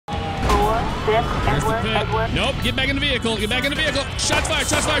There's the pit. Nope, get back in the vehicle. Get back in the vehicle. Shots fired,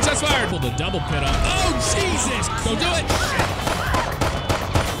 shots fired, shots fired. Pull the double pit up. Oh, Jesus. Don't do it.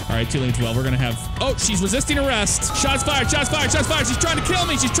 All right, 2 lane 12. We're going to have... Oh, she's resisting arrest. Shots fired, shots fired, shots fired. She's trying to kill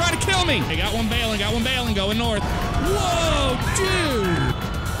me. She's trying to kill me. Hey, got one bailing, going north. Whoa, dude.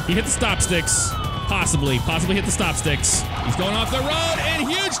 He hit the stop sticks. Possibly hit the stop sticks. He's going off the road and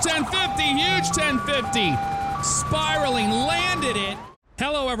huge 1050, huge 1050. Spiraling, landed it.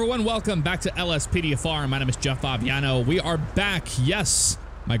 Hello, everyone. Welcome back to LSPDFR. My name is jfavignano. We are back. Yes,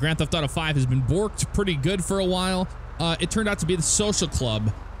 my Grand Theft Auto 5 has been borked pretty good for a while. It turned out to be the social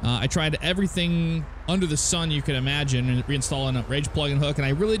club. I tried everything under the sun you could imagine and reinstalling a Rage plugin hook, and I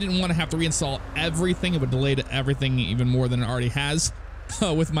really didn't want to have to reinstall everything. It would delay everything even more than it already has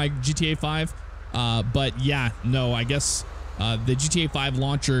with my GTA 5. But yeah, no, I guess the GTA 5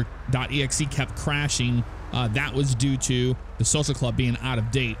 launcher.exe kept crashing. That was due to the social club being out of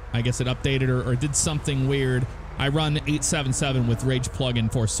date. I guess it updated or did something weird. I run 877 with Rage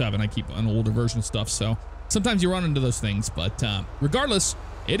plugin 4.7. I keep an older version of stuff, so sometimes you run into those things. But regardless,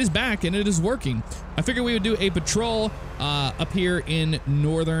 it is back and it is working. I figured we would do a patrol up here in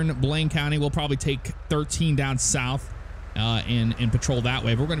northern Blaine County. We'll probably take 13 down south and patrol that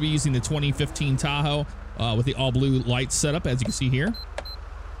way. But we're going to be using the 2015 Tahoe with the all blue lights setup, as you can see here.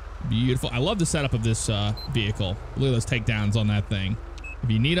 Beautiful. I love the setup of this vehicle. Look at those takedowns on that thing. If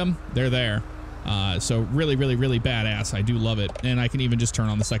you need them, they're there. So really, really, really badass. I do love it. And I can even just turn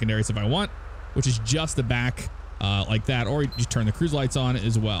on the secondaries if I want, which is just the back like that, or you just turn the cruise lights on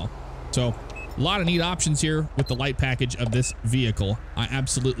as well. So a lot of neat options here with the light package of this vehicle. I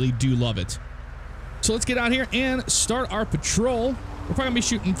absolutely do love it. So let's get out here and start our patrol. We're probably gonna be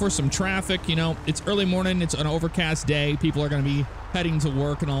shooting for some traffic. You know, it's early morning, it's an overcast day. People are gonna be heading to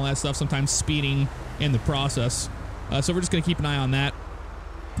work and all that stuff, sometimes speeding in the process. So we're just gonna keep an eye on that.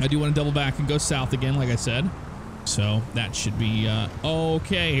 I do want to double back and go south again, like I said. So that should be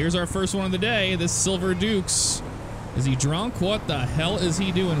okay. Here's our first one of the day. This Silver Dukes. Is he drunk? What the hell is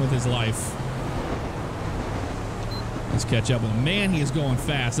he doing with his life? Let's catch up with him. Man, he is going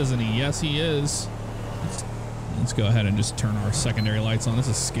fast, isn't he? Yes, he is. Let's go ahead and just turn our secondary lights on. This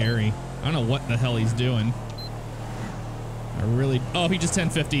is scary. I don't know what the hell he's doing. Oh, he just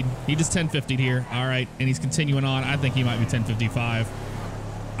 1050'd. He just 1050'd here. All right, and he's continuing on. I think he might be 1055.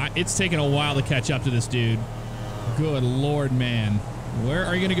 It's taken a while to catch up to this dude. Good Lord, man. Where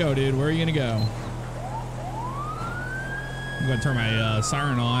are you gonna go, dude? Where are you gonna go? I'm gonna turn my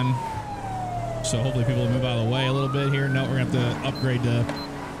siren on. So hopefully people will move out of the way a little bit here. No, we're gonna have to upgrade to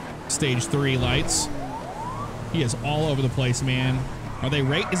stage 3 lights. He is all over the place, man.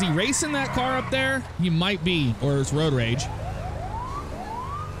 Is he racing that car up there? He might be, or it's road rage.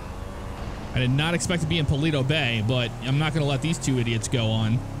 I did not expect to be in Paleto Bay, but I'm not gonna let these two idiots go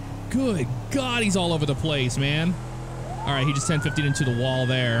on. Good God, he's all over the place, man. All right, he just 1050'd into the wall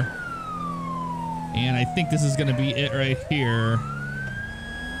there. And I think this is gonna be it right here.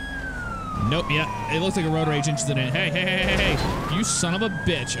 Nope, yeah, it looks like a road rage incident. Hey, you son of a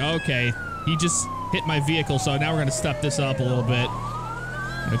bitch. Okay, he just hit my vehicle, so now we're gonna step this up a little bit.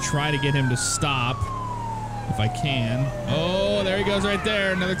 I'm gonna try to get him to stop if I can. Oh, there he goes right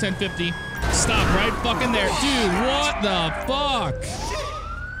there, another 1050. Stop right fucking there. Dude, what the fuck?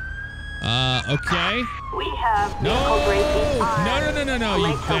 Okay. We have No,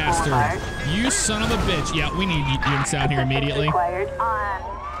 you bastard. You son of a bitch. Yeah, we need units out here immediately. Required on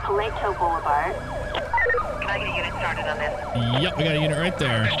Paleto Boulevard. Can I get a unit started on this? Yep, we got a unit right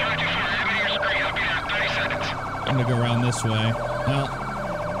there. I'm gonna go around this way. Well,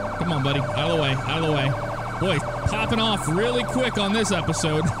 come on, buddy. Out of the way, out of the way. Boy, popping off really quick on this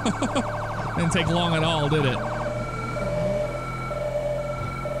episode. Didn't take long at all, did it?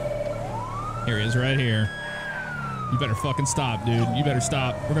 Here he is, right here. You better fucking stop, dude. You better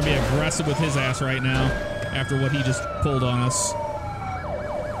stop. We're gonna be aggressive with his ass right now after what he just pulled on us.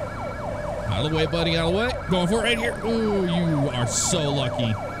 Out of the way, buddy, out of the way. Going for it right here. Ooh, you are so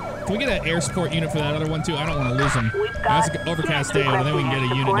lucky. Can we get an air support unit for that other one, too? I don't want to lose him. That's an overcast day, but then we can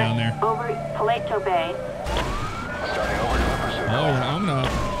get a unit down there. Over Paleto Bay. Oh, yeah,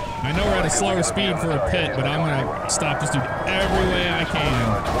 I know we're at a slower speed for a pit, but I'm gonna stop this dude every way I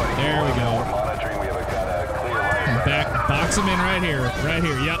can. There we go. Box him in right here,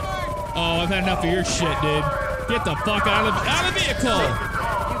 yep. Oh, I've had enough of your shit, dude. Get the fuck out of the vehicle!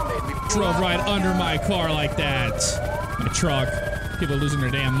 Drove right under my car like that. My truck. People losing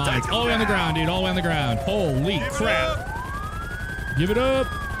their damn minds. All the way on the ground, dude, all the way on the ground. Holy crap. Give it up.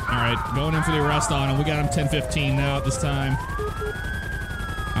 All right, going in for the arrest on him. We got him 1015 now at this time.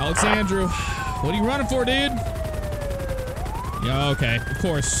 Alexandru, what are you running for, dude? Yeah, okay, of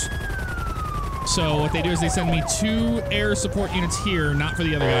course. So what they do is they send me 2 air support units here, not for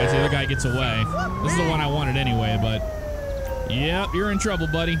the other guys. The other guy gets away. This is the one I wanted anyway, but yep, you're in trouble,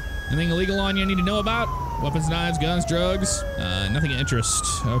 buddy. Anything illegal on you I need to know about? Weapons, knives, guns, drugs? Nothing of interest.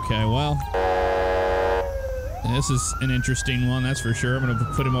 Okay, well, this is an interesting one, that's for sure. I'm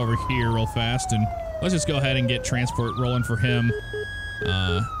gonna put him over here real fast, and let's just go ahead and get transport rolling for him.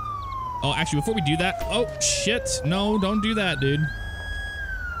 Oh, actually, before we do that, oh, shit. No, don't do that, dude.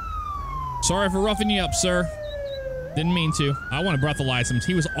 Sorry for roughing you up, sir. Didn't mean to. I want to breathalyze him.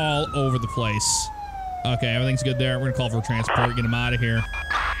 He was all over the place. Okay, everything's good there. We're gonna call for transport, get him out of here.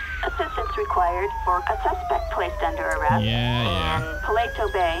 Assistance required for a suspect placed under arrest. Yeah. In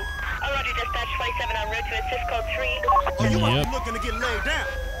Paleto Bay. Roger, dispatch 27 en route to assist code 3. Oh, you must be looking to get laid down.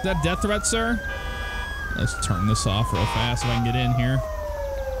 Is that death threat, sir? Let's turn this off real fast if I can get in here.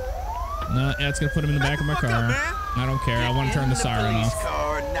 No, yeah, it's gonna put him in the back of my car. I don't care. I want to turn the siren off.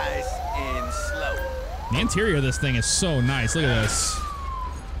 Car, nice and slow. The interior of this thing is so nice. Look at this.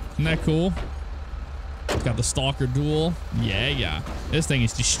 Isn't that cool? It's got the Stalker duel. Yeah. This thing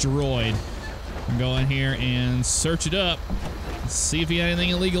is destroyed. I'm going to go in here and search it up. See if he had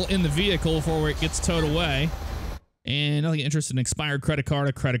anything illegal in the vehicle before it gets towed away. And nothing interested in expired credit card,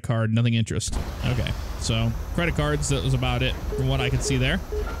 a credit card, nothing interest. Okay, so credit cards, that was about it from what I could see there.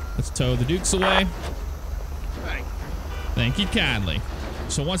 Let's tow the Dukes away. Thank you kindly.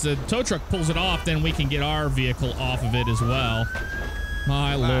 So once the tow truck pulls it off, then we can get our vehicle off of it as well.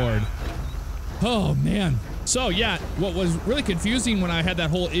 My lord. Oh, man. So, yeah, what was really confusing when I had that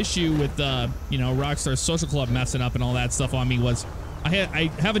whole issue with, you know, Rockstar Social Club messing up and all that stuff on me was I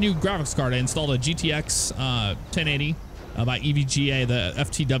have a new graphics card. I installed a GTX 1080 by EVGA, the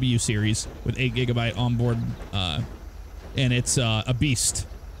FTW series with 8GB onboard, and it's a beast.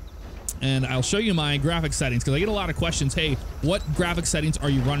 And I'll show you my graphics settings because I get a lot of questions. Hey, what graphics settings are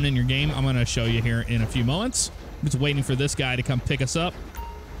you running in your game? I'm going to show you here in a few moments. I'm just waiting for this guy to come pick us up.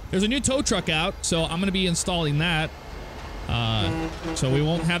 There's a new tow truck out, so I'm going to be installing that. So we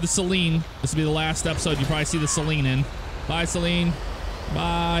won't have the Celine. This will be the last episode. You probably see the Celine in. Bye, Celine.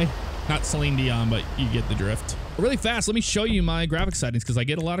 Bye. Not Celine Dion, but you get the drift. Really fast, let me show you my graphics settings because I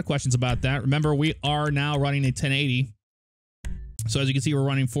get a lot of questions about that. Remember, we are now running a 1080. So as you can see, we're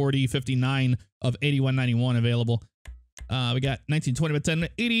running 4059 of 8191 available. We got 1920 by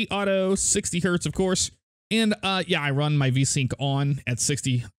 1080 auto, 60 hertz, of course. And yeah, I run my VSync on at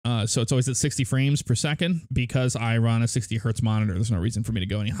 60. So it's always at 60 frames per second because I run a 60 hertz monitor. There's no reason for me to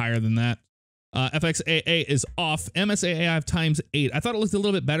go any higher than that. FXAA is off. MSAA I have ×8. I thought it looked a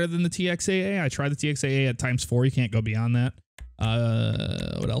little bit better than the TXAA. I tried the TXAA at ×4. You can't go beyond that.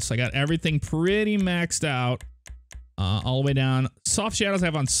 What else? I got everything pretty maxed out. All the way down. Soft shadows I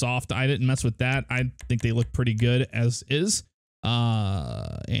have on soft. I didn't mess with that. I think they look pretty good as is.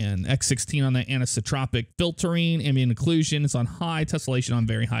 And X16 on the anisotropic filtering, ambient occlusion is on high, tessellation on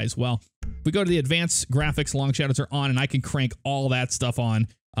very high as well. If we go to the advanced graphics, long shadows are on, and I can crank all that stuff on.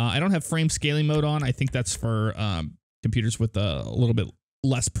 I don't have frame scaling mode on. I think that's for computers with a little bit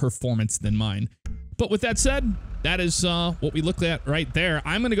less performance than mine. But with that said, that is what we looked at right there.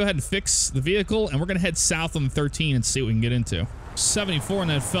 I'm going to go ahead and fix the vehicle, and we're going to head south on the 13 and see what we can get into. 74 on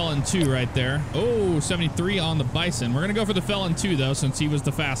that Felon 2 right there. Oh, 73 on the Bison. We're going to go for the Felon 2, though, since he was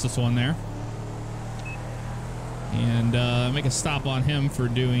the fastest one there. And make a stop on him for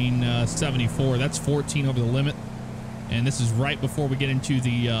doing 74. That's 14 over the limit. And this is right before we get into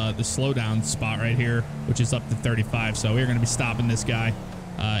the slowdown spot right here, which is up to 35. So we're going to be stopping this guy.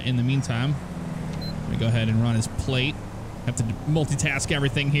 In the meantime, let me go ahead and run his plate. Have to multitask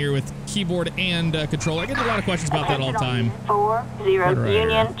everything here with keyboard and controller. I get a lot of questions about that all the time. 40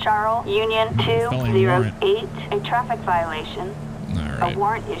 Union Charles Union 208. A traffic violation. All right. A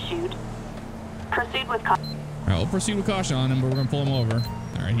warrant issued. Proceed with caution. All right, we'll proceed with caution on him, but we're going to pull him over.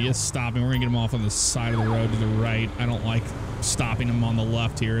 All right, he is stopping. We're going to get him off on the side of the road to the right. I don't like stopping him on the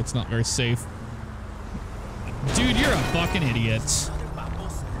left here. It's not very safe. Dude, you're a fucking idiot.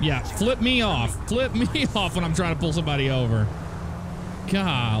 Yeah, flip me off. Flip me off when I'm trying to pull somebody over.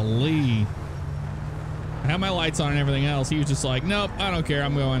 Golly. I have my lights on and everything else. He was just like, nope, I don't care.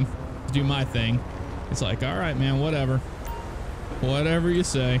 I'm going to do my thing. It's like, all right, man, whatever. Whatever you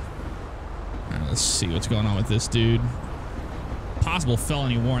say. All right, let's see what's going on with this dude. Possible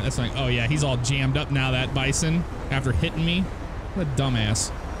felony warrant. That's like, oh yeah, he's all jammed up now, that Bison, after hitting me. What a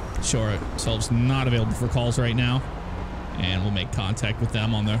dumbass. Sure, ourselves not available for calls right now. And we'll make contact with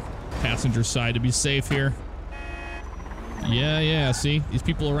them on the passenger side to be safe here. Yeah, see? These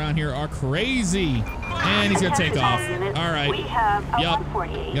people around here are crazy. And he's going to take off. All right. We have a yep.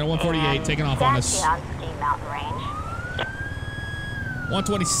 148. Got a 148 taking off on us.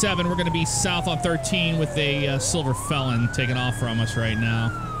 127, we're going to be south on 13 with a silver felon taking off from us right now.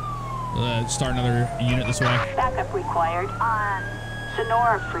 Start another unit this way. Backup required on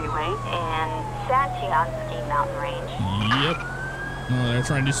Sonora Freeway and Sachi on Ski Mountain Range. Yep. Oh, they're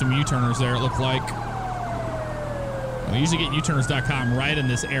trying to do some U-turners there, it looked like. We usually get uturners.com right in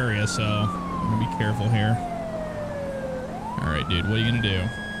this area, so I'm going to be careful here. All right, dude, what are you going to do?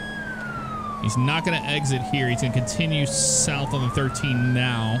 He's not going to exit here. He's going to continue south on the 13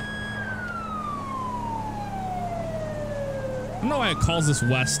 now. I don't know why it calls this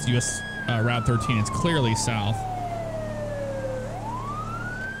west US Route 13. It's clearly south.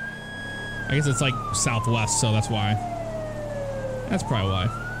 I guess it's like southwest, so that's why. That's probably why.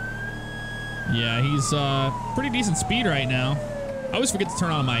 Yeah, he's pretty decent speed right now. I always forget to turn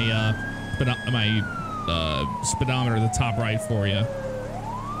on my speedometer at the top right for you.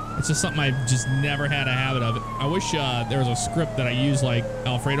 It's just something I've just never had a habit of. I wish there was a script that I use like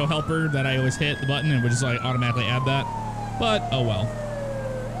Alfredo Helper that I always hit the button and would just like automatically add that. But oh well.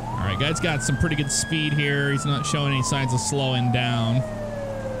 All right, guy's got some pretty good speed here. He's not showing any signs of slowing down.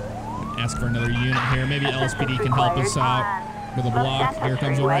 Ask for another unit here. Maybe LSPD can help us out with a block. Here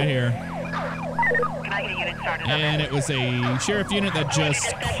comes one right here. And it was a sheriff unit that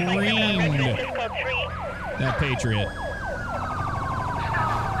just creamed that Patriot.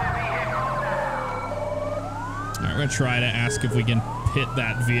 All right, we're gonna try to ask if we can pit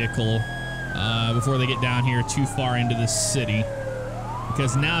that vehicle before they get down here too far into the city,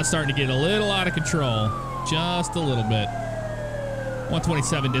 because now it's starting to get a little out of control, just a little bit.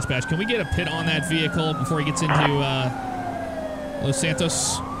 127 dispatch, can we get a pit on that vehicle before he gets into Los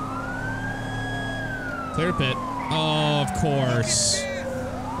Santos? Clear pit. Oh, of course.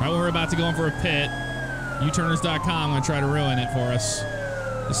 Right when we're about to go in for a pit, uturners.com gonna try to ruin it for us.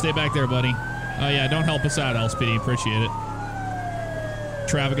 Just stay back there, buddy. Oh yeah, don't help us out, LSPD. Appreciate it.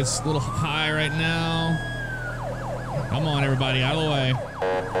 Traffic is a little high right now. Come on, everybody, out of the way.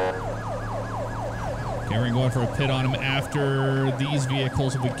 Okay, we're gonna go in for a pit on him after these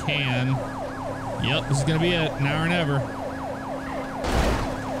vehicles if we can. Yep, this is gonna be it. Now or never.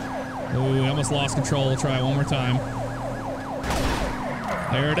 Ooh, we almost lost control. We'll try it one more time.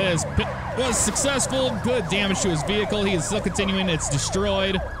 There it is. Pit was successful. Good damage to his vehicle. He is still continuing. It's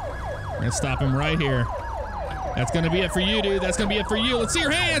destroyed. We're gonna stop him right here. That's gonna be it for you, dude. That's gonna be it for you. Let's see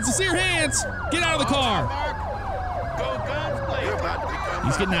your hands. Let's see your hands. Get out of the car.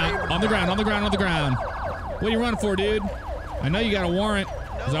 He's getting out. On the ground, on the ground, on the ground. What are you running for, dude? I know you got a warrant.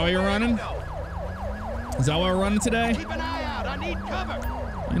 Is that why you're running? Is that why we're running today? Keep an eye out. I need cover.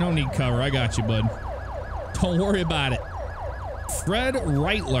 You don't need cover. I got you, bud. Don't worry about it. Fred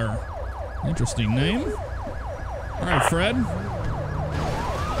Reitler. Interesting name. All right, Fred.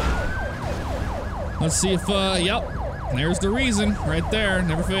 Let's see if, yep. There's the reason right there.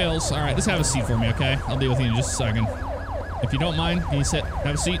 Never fails. All right, just have a seat for me, okay? I'll deal with you in just a second. If you don't mind, can you sit,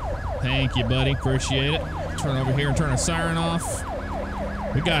 have a seat? Thank you, buddy. Appreciate it. Turn over here and turn our siren off.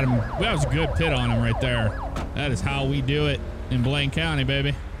 We got him. That was a good pit on him right there. That is how we do it in Blaine County,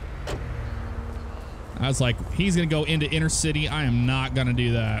 baby. I was like, he's going to go into inner city. I am not going to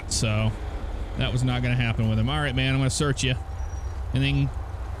do that. So that was not going to happen with him. All right, man, I'm going to search you. Anything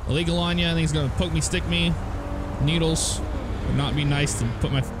illegal on you? I think he's going to poke me, stick me. Needles. Would not be nice to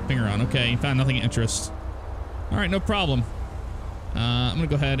put my finger on. Okay, you found nothing of interest. All right, no problem. I'm going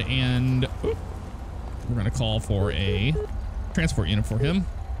to go ahead and we're going to call for a transport unit for him.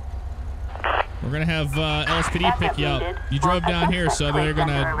 We're going to have LSPD pick you up. You drove down here, so they're going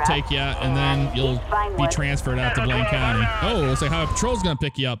to take you, and then you'll be transferred out to Blaine County. Oh, looks like Highway Patrol's going to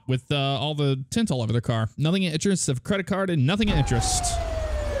pick you up with all the tint all over their car. Nothing in interest, a credit card, and nothing in interest.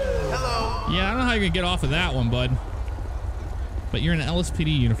 Hello. Yeah, I don't know how you're going to get off of that one, bud. But you're in an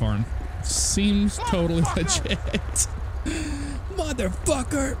LSPD uniform. Seems totally legit.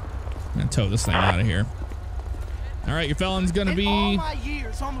 Motherfucker. I'm going to tow this thing out of here. All right, your felon's going to be... all my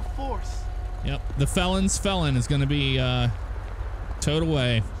years on the force. Yep, the felon's felon is going to be towed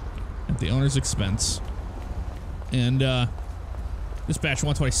away at the owner's expense. And dispatch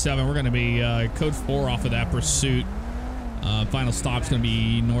 127, we're going to be code 4 off of that pursuit. Final stop's going to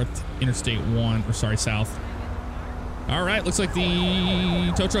be North Interstate 1, or sorry, South. All right, looks like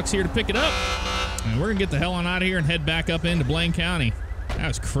the tow truck's here to pick it up. And we're going to get the hell on out of here and head back up into Blaine County. That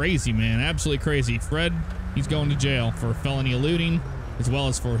was crazy, man. Absolutely crazy. Fred, he's going to jail for felony eluding, as well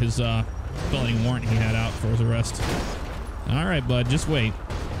as for his felony warrant he had out for his arrest. All right, bud, just wait.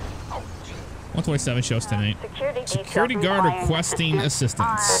 127 shows tonight. Security guard requesting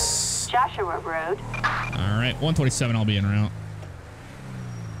assistance. Joshua Road. All right, 127, I'll be en route.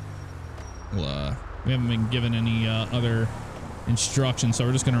 Well, we haven't been given any other instructions, so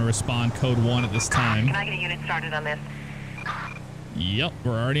we're just going to respond code 1 at this time. Can I get a unit started on this? Yep,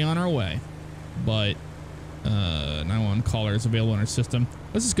 we're already on our way. But 911 caller is available in our system.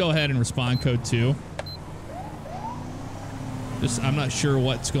 Let's just go ahead and respond code 2. I'm not sure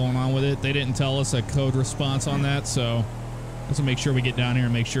what's going on with it. They didn't tell us a code response on that, so let's make sure we get down here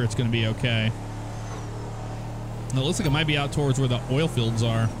and make sure it's going to be okay. It looks like it might be out towards where the oil fields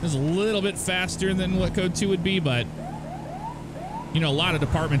are. It's a little bit faster than what code 2 would be, but you know, a lot of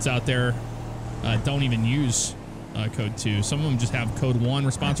departments out there don't even use code 2. Some of them just have code 1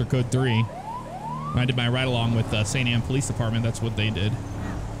 response or code 3. When I did my ride along with St. Anne Police Department, that's what they did.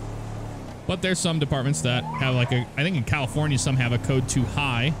 But there's some departments that have like I think in California, some have a code 2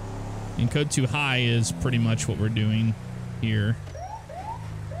 high. And code 2 high is pretty much what we're doing here.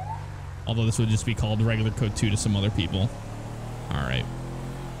 Although this would just be called regular code 2 to some other people. All right.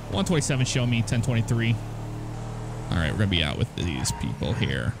 127 show me, 1023. All right, we're going to be out with these people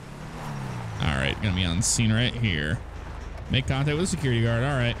here. All right, going to be on the scene right here. Make contact with a security guard.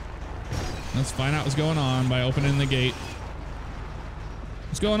 All right. Let's find out what's going on by opening the gate.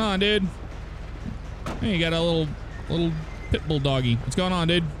 What's going on, dude? Hey, you got a little pit bull doggy. What's going on,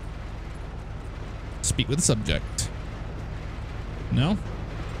 dude? Speak with the subject. No?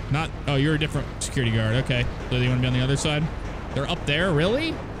 Not. Oh, you're a different security guard. Okay. So they want to be on the other side? They're up there?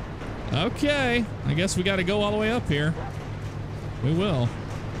 Really? Okay. I guess we got to go all the way up here. We will.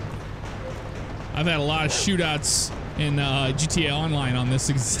 I've had a lot of shootouts in GTA Online on this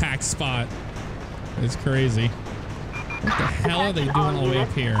exact spot. It's crazy. What the hell are they doing all the way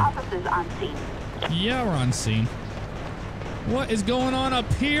up here? Yeah, we're on scene. What is going on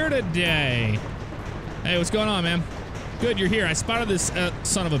up here today? Hey, what's going on, man? Good, you're here. I spotted this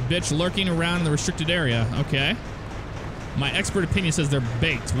son of a bitch lurking around in the restricted area. Okay. My expert opinion says they're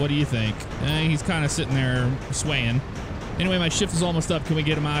baked. What do you think? He's kind of sitting there swaying. Anyway, my shift is almost up. Can we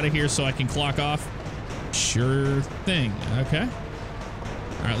get him out of here so I can clock off? Sure thing. Okay.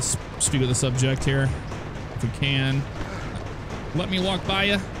 All right, let's speak with the subject here. If we can. Let me walk by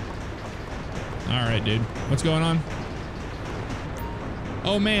you. All right, dude. What's going on?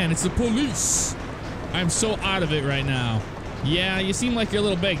 Oh, man, it's the police. I'm so out of it right now. Yeah, you seem like you're a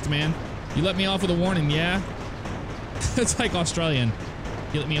little baked, man. You let me off with a warning, yeah? It's like Australian.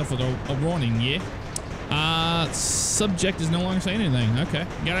 You let me off with a warning, yeah? Subject is no longer saying anything. Okay.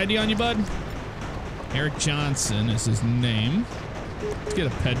 Got ID on you, bud? Eric Johnson is his name. Let's get a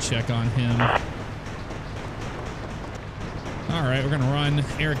ped check on him. All right, we're going to run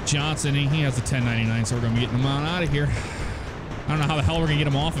Eric Johnson. He has a 1099, so we're going to be getting him on out of here. I don't know how the hell we're going to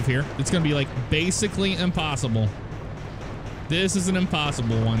get him off of here. It's going to be like basically impossible. This is an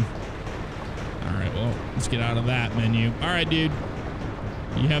impossible one. All right, well, let's get out of that menu. All right, dude.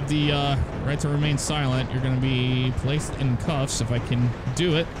 You have the right to remain silent. You're going to be placed in cuffs if I can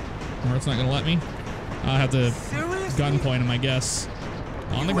do it, or it's not going to let me. I'll have to gunpoint him, I guess.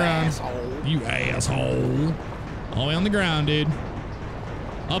 On the ground. Asshole. You asshole. All the way on the ground, dude.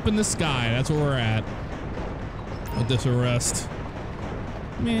 Up in the sky. That's where we're at. With this arrest.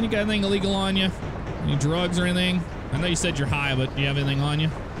 Man, you got anything illegal on you? Any drugs or anything? I know you said you're high, but do you have anything on you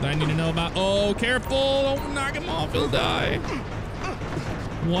that I need to know about? Oh, careful. Don't knock him off. He'll die.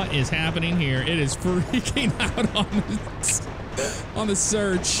 What is happening here? It is freaking out on the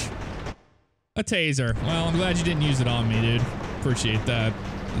search. A taser. Well, I'm glad you didn't use it on me, dude. Appreciate that.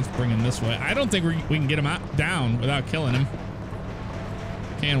 Let's bring him this way. I don't think we can get him down without killing him.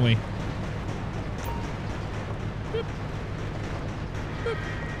 Can we? Boop. Boop.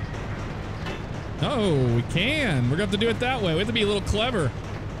 Oh, we can. We're going to have to do it that way. We have to be a little clever.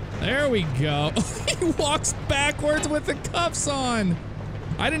 There we go. He walks backwards with the cuffs on.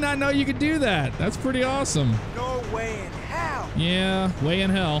 I did not know you could do that. That's pretty awesome. No way in hell. Yeah, way in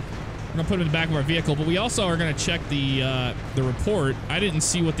hell. We're gonna put him in the back of our vehicle, but we also are gonna check the report. I didn't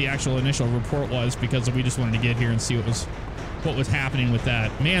see what the actual initial report was because we just wanted to get here and see what was happening with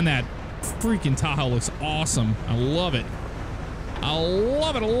that. Man, that freaking Tahoe looks awesome. I love it. I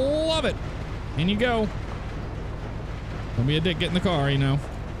love it. I love it. In you go. Don't be a dick. Get in the car. You know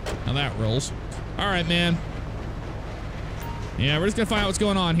how that rolls. All right, man. Yeah, we're just gonna find out what's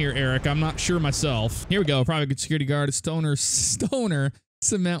going on here, Eric. I'm not sure myself. Here we go. Private security guard Stoner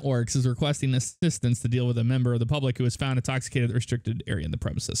Cement Works is requesting assistance to deal with a member of the public who was found intoxicated at the restricted area in the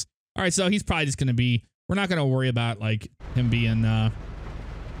premises. All right, so he's probably just gonna be. We're not gonna worry about like him being.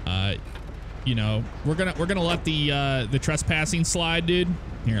 You know, we're gonna let the trespassing slide, dude.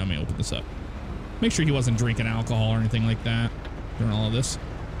 Here, let me open this up. Make sure he wasn't drinking alcohol or anything like that during all of this.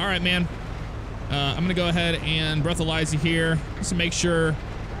 All right, man. I'm gonna go ahead and breathalyze you here just to make sure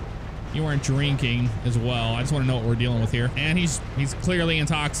You weren't drinking as well. I just want to know what we're dealing with here. And he's clearly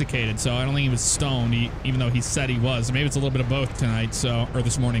intoxicated, so I don't think he was stoned, even though he said he was. Maybe it's a little bit of both tonight, or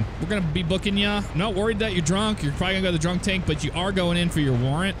this morning. We're going to be booking you. I'm not worried that you're drunk. You're probably going to go to the drunk tank, but you are going in for your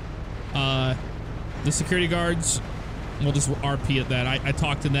warrant. The security guards, we'll just RP at that. I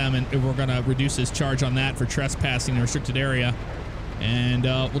talked to them, and we're going to reduce his charge on that for trespassing in a restricted area. And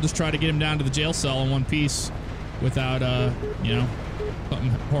we'll just try to get him down to the jail cell in one piece without, you know, something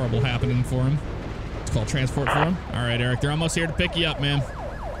horrible happening for him. It's called transport for him. All right, Eric, they're almost here to pick you up, man.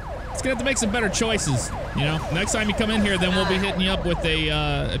 It's gonna have to make some better choices, you know. Next time you come in here, then we'll be hitting you up with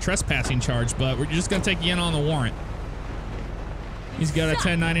a trespassing charge, but we're just gonna take you in on the warrant. He's got a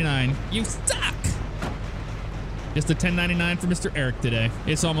 1099. You suck. Just a 1099 for Mr. Eric today.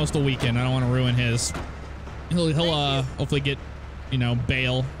 It's almost a weekend. I don't want to ruin his. He'll hopefully get, you know,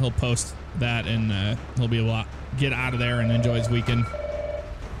 bail. He'll post that, and he'll be able to get out of there and enjoy his weekend.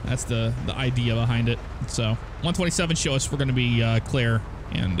 That's the idea behind it. So 127 show us we're going to be clear,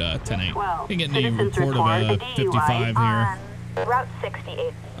 and 10-8. Well, You're getting a report of a 55 here. Route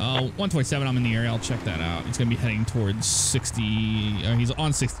 68. 127, I'm in the area. I'll check that out. He's going to be heading towards 60. He's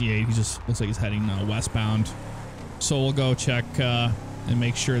on 68. He just looks like he's heading westbound. So we'll go check and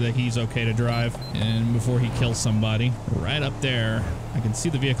make sure that he's okay to drive. And before he kills somebody, right up there, I can see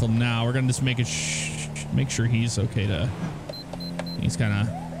the vehicle now. We're going to just make sure he's okay to. He's kind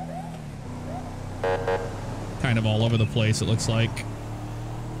of all over the place, it looks like.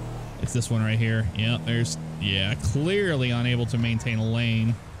 It's this one right here. Yeah, clearly unable to maintain a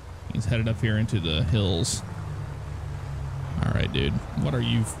lane. He's headed up here into the hills. All right, dude. What are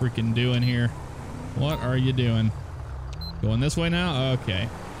you freaking doing here? What are you doing? Going this way now? Okay.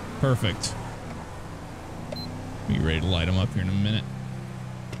 Perfect. Be ready to light him up here in a minute.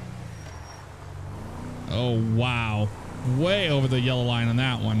 Oh, wow. Way over the yellow line on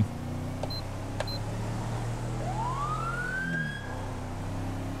that one.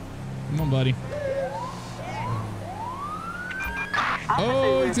 Come on, buddy.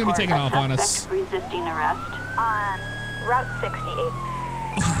 Oh, he's gonna be taking off on us. Resisting arrest on Route 68.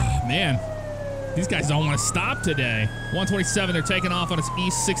 Oh, man, these guys don't want to stop today. 127, they're taking off on us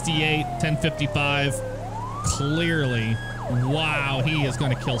East 68, 1055. Clearly, wow, he is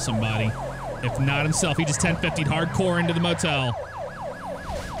gonna kill somebody. If not himself, he just 1050'd hardcore into the motel.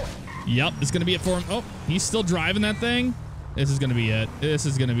 Yep, it's gonna be it for him. Oh, he's still driving that thing. This is gonna be it. This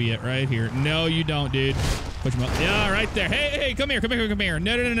is gonna be it right here. No, you don't, dude. Push him up. Yeah, right there. Hey, come here.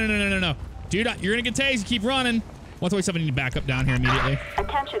 No. Dude, you're gonna get tased. You keep running. 127, you need to back up down here immediately.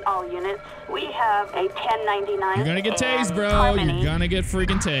 Attention all units. We have a 1099. You're gonna get tased, bro. You're gonna get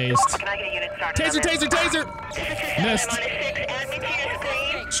freaking tased. Can I get a unit started? Taser. Missed.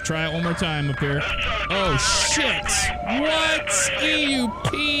 Let's try it one more time up here. Oh, shit. What?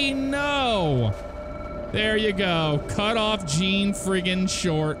 EUP, no. There you go. Cut off Gene friggin'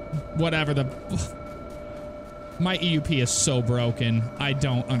 short. Whatever the... My EUP is so broken. I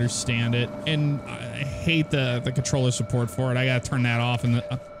don't understand it. And I hate the controller support for it. I gotta turn that off. And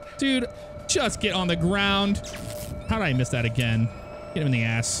dude, just get on the ground. How did I miss that again? Get him in the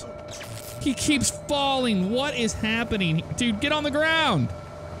ass. He keeps falling. What is happening? Dude, get on the ground.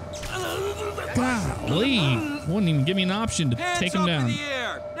 Golly. Wouldn't even give me an option to take him down.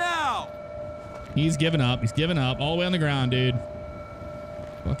 He's giving up. He's giving up all the way on the ground, dude.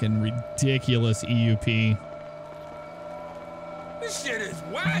 Fucking ridiculous EUP. This shit is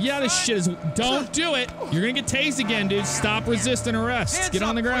whack. Yeah, this shit is. Don't do it. You're gonna get tased again, dude. Stop resisting arrest. Get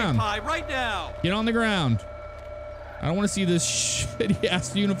on the ground. Right now. Get on the ground. I don't want to see this shitty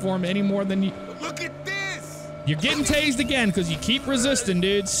ass uniform any more than you. Look at this. You're getting tased again because you keep resisting,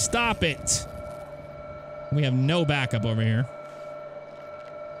 dude. Stop it. We have no backup over here.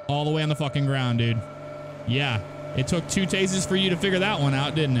 All the way on the fucking ground, dude. Yeah, it took 2 tases for you to figure that one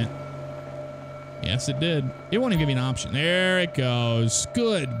out, didn't it? Yes, it did. It won't even give me an option. There it goes.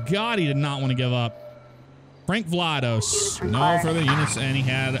 Good God, he did not want to give up. Frank Vlados. No further units, and he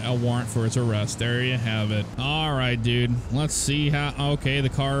had a warrant for his arrest. There you have it. All right, dude. Let's see how... Okay, the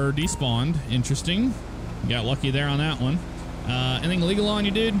car despawned. Interesting. You got lucky there on that one. Anything illegal on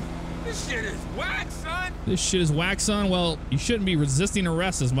you, dude? This shit is whack, son. This shit is whack, son. Well, you shouldn't be resisting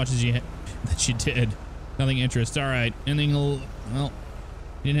arrest as much as you did. Nothing interest. All right. Anything... Well...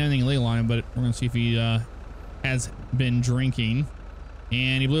 He didn't have anything illegal on him, but we're going to see if he has been drinking.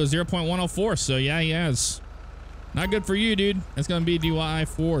 And he blew a 0.104, so yeah, he has. Not good for you, dude. That's going to be DUI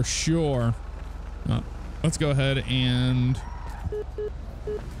for sure. Let's go ahead and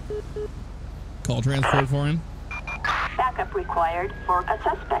call transport for him. Backup backup required for a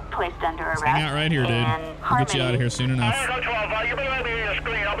suspect placed under arrest. Hang out right here, dude. We'll get you out of here soon enough. Go 12, you better let me in the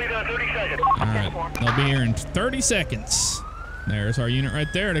screen. I'll be there in 30 seconds. All right, they'll be here in 30 seconds. There's our unit right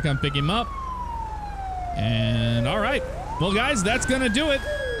there to come pick him up. And all right. Well, guys, that's going to do it.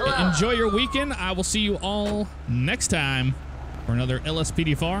 Enjoy your weekend. I will see you all next time for another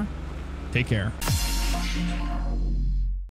LSPDFR. Take care.